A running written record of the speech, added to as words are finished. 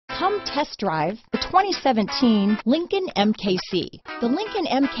Come test drive the 2017 Lincoln MKC. The Lincoln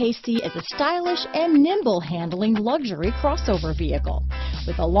MKC is a stylish and nimble handling luxury crossover vehicle.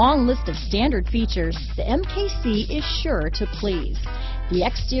 With a long list of standard features, the MKC is sure to please. The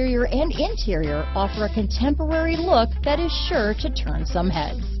exterior and interior offer a contemporary look that is sure to turn some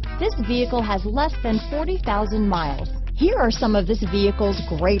heads. This vehicle has less than 40,000 miles. Here are some of this vehicle's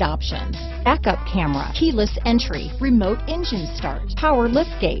great options: backup camera, keyless entry, remote engine start, power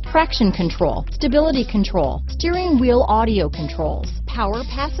liftgate, traction control, stability control, steering wheel audio controls, power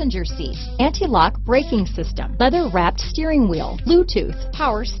passenger seat, anti-lock braking system, leather-wrapped steering wheel, Bluetooth,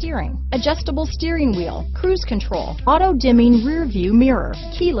 power steering, adjustable steering wheel, cruise control, auto-dimming rear view mirror,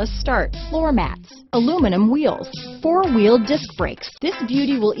 keyless start, floor mats, aluminum wheels, four-wheel disc brakes. This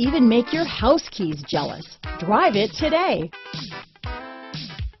beauty will even make your house keys jealous. Drive it today.